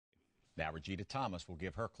Now Regina Thomas will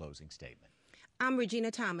give her closing statement. I'm Regina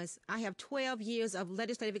Thomas. I have 12 years of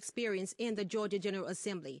legislative experience in the Georgia General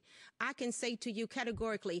Assembly. I can say to you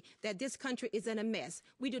categorically that this country is in a mess.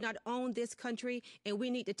 We do not own this country, and we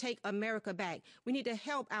need to take America back. We need to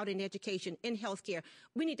help out in education, in healthcare.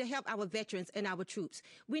 We need to help our veterans and our troops.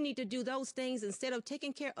 We need to do those things instead of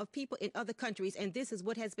taking care of people in other countries, and this is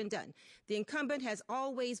what has been done. The incumbent has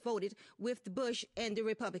always voted with Bush and the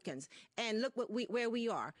Republicans, and look where we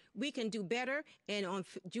are. We can do better, and on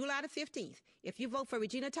July the 15th, if you vote for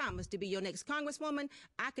Regina Thomas to be your next Congresswoman,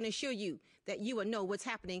 I can assure you that you will know what's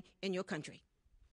happening in your country.